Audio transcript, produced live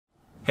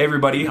Hey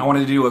everybody, I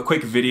wanted to do a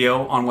quick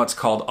video on what's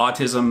called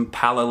Autism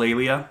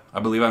Palilalia. I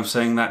believe I'm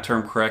saying that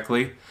term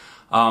correctly.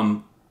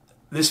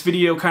 This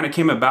video kind of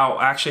came about,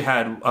 I actually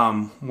had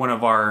one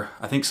of our,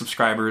 I think,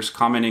 subscribers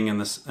commenting in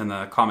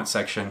the comment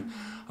section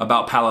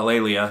about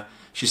Palilalia.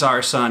 She saw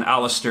her son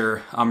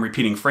Alistair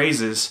repeating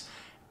phrases,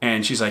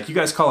 and she's like, you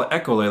guys call it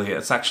Echolalia,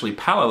 it's actually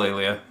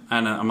Palilalia.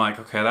 And I'm like,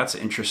 okay, that's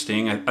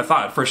interesting. I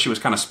thought at first she was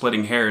kind of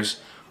splitting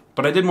hairs,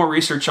 but I did more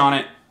research on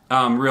it.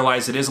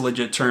 Realized it is a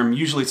legit term.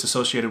 Usually it's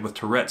associated with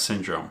Tourette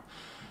syndrome.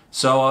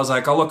 So I was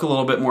like, I'll look a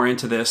little bit more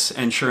into this,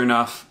 and sure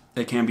enough,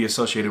 it can be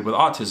associated with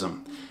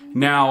autism.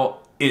 Now,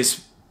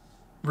 is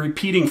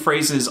repeating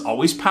phrases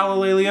always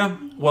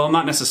Palilalia? Well,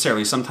 not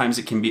necessarily. Sometimes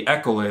it can be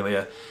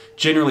Echolalia.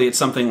 Generally, it's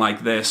something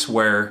like this,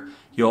 where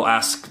you'll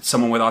ask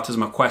someone with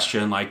autism a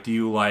question like, do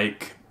you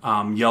like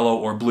yellow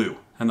or blue?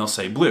 And they'll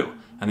say blue.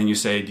 And then you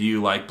say, do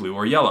you like blue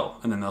or yellow?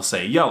 And then they'll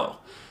say yellow.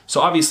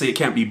 So obviously it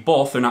can't be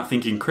both. They're not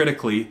thinking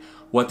critically.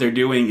 What they're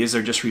doing is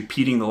they're just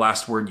repeating the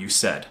last word you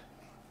said.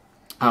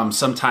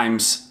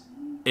 Sometimes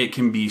it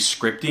can be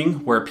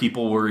scripting, where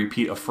people will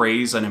repeat a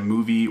phrase in a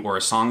movie or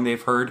a song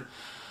they've heard.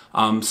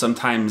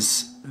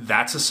 Sometimes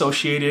that's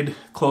associated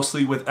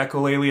closely with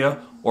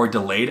echolalia or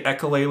delayed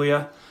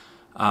echolalia.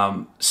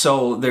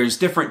 So there's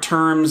different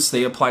terms,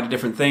 they apply to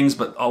different things,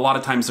 but a lot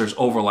of times there's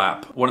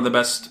overlap. One of the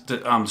best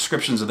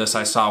descriptions of this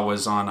I saw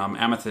was on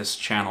Amethyst's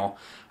channel.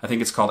 I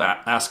think it's called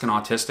Ask an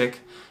Autistic.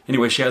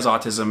 Anyway, she has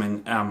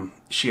autism, and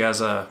she has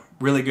a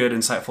really good,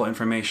 insightful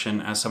information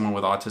as someone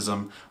with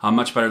autism,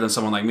 much better than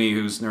someone like me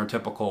who's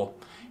neurotypical,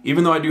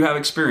 even though I do have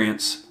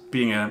experience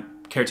being a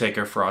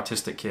caretaker for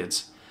autistic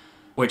kids.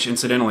 Which,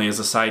 incidentally, as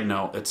a side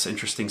note, it's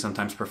interesting,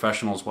 sometimes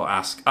professionals will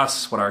ask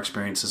us what our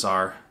experiences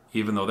are,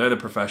 even though they're the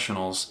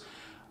professionals,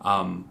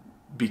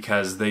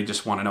 because they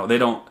just want to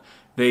know.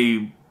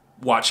 They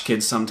watch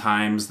kids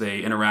sometimes,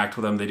 they interact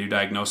with them, they do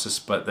diagnosis,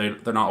 but they're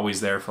not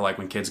always there for like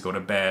when kids go to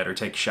bed or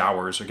take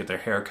showers or get their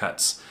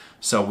haircuts.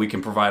 So we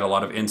can provide a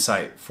lot of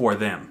insight for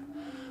them.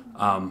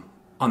 On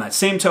that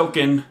same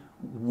token,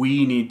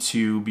 we need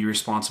to be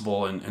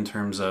responsible in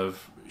terms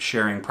of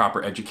sharing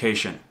proper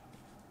education,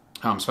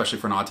 especially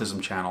for an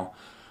autism channel.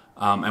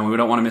 And we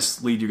don't want to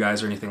mislead you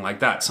guys or anything like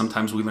that.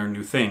 Sometimes we learn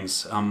new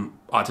things.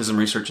 Autism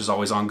research is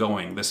always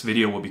ongoing. This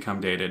video will become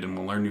dated and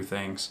we'll learn new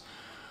things.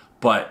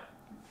 But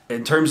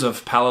in terms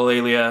of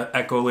Palilalia,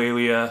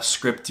 Echolalia,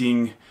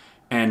 scripting,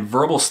 and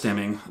verbal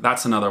stimming,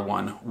 that's another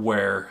one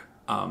where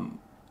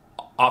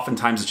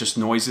oftentimes it's just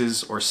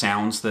noises or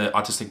sounds that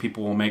autistic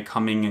people will make,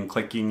 humming and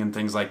clicking and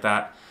things like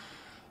that.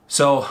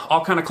 So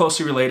all kind of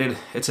closely related.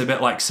 It's a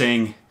bit like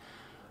saying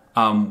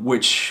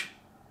which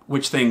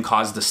thing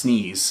caused the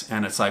sneeze,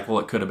 and it's like, well,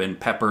 it could have been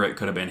pepper, it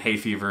could have been hay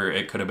fever,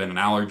 it could have been an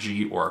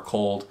allergy or a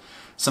cold.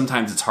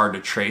 Sometimes it's hard to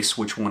trace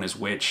which one is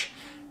which.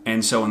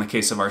 And so in the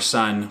case of our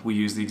son, we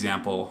use the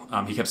example,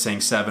 he kept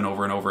saying 7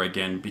 over and over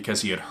again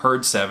because he had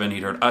heard 7.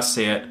 He'd heard us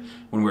say it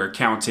when we were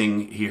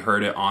counting. He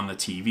heard it on the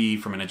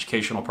TV from an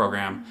educational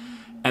program.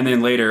 And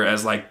then later,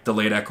 as like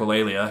delayed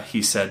echolalia,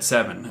 he said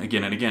 7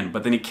 again and again.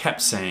 But then he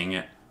kept saying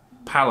it,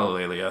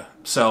 Palilalia.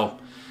 So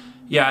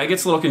yeah, it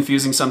gets a little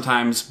confusing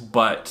sometimes,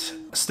 but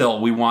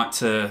still we want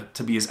to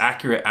be as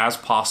accurate as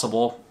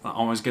possible. Not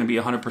always going to be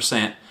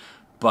 100%.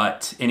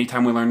 But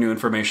anytime we learn new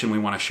information, we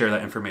want to share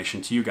that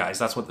information to you guys.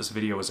 That's what this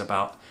video is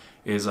about,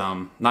 is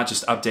not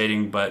just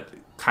updating, but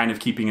kind of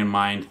keeping in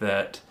mind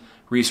that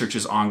research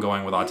is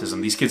ongoing with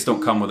autism. These kids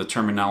don't come with a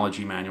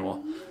terminology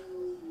manual.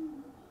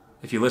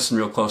 If you listen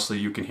real closely,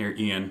 you can hear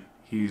Ian.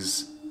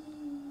 He's...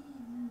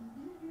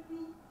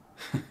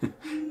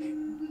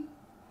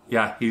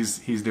 yeah,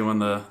 he's doing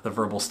the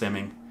verbal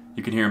stimming.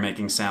 You can hear him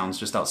making sounds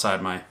just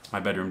outside my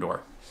bedroom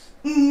door.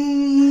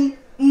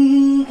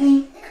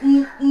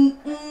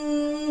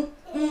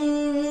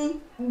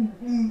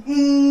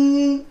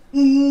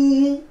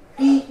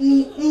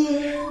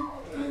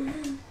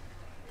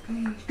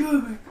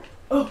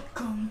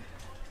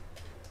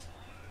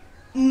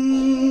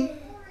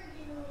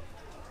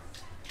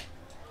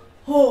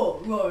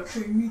 Oh, right,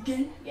 say me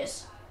again?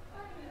 Yes.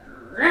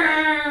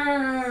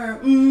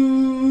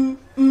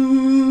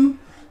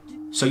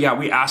 So yeah,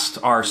 we asked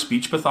our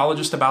speech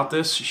pathologist about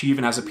this. She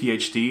even has a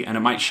PhD, and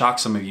it might shock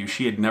some of you.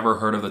 She had never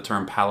heard of the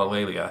term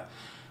Palilalia.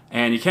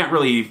 And you can't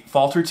really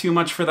fault her too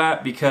much for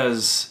that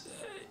because,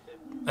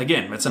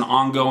 again, it's an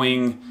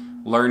ongoing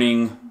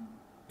learning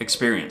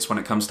experience when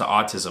it comes to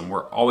autism.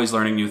 We're always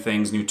learning new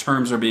things, new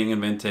terms are being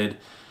invented,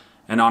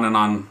 and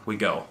on we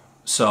go.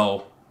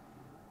 So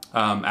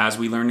as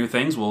we learn new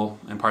things, we'll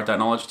impart that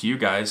knowledge to you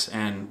guys.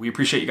 And we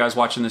appreciate you guys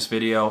watching this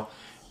video.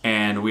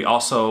 And we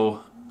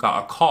also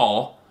got a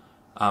call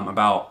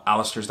about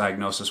Alistair's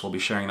diagnosis. We'll be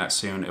sharing that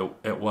soon.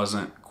 It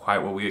wasn't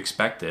quite what we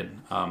expected,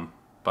 but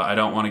I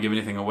don't want to give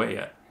anything away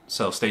yet.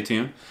 So stay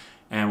tuned,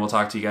 and we'll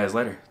talk to you guys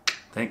later.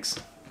 Thanks.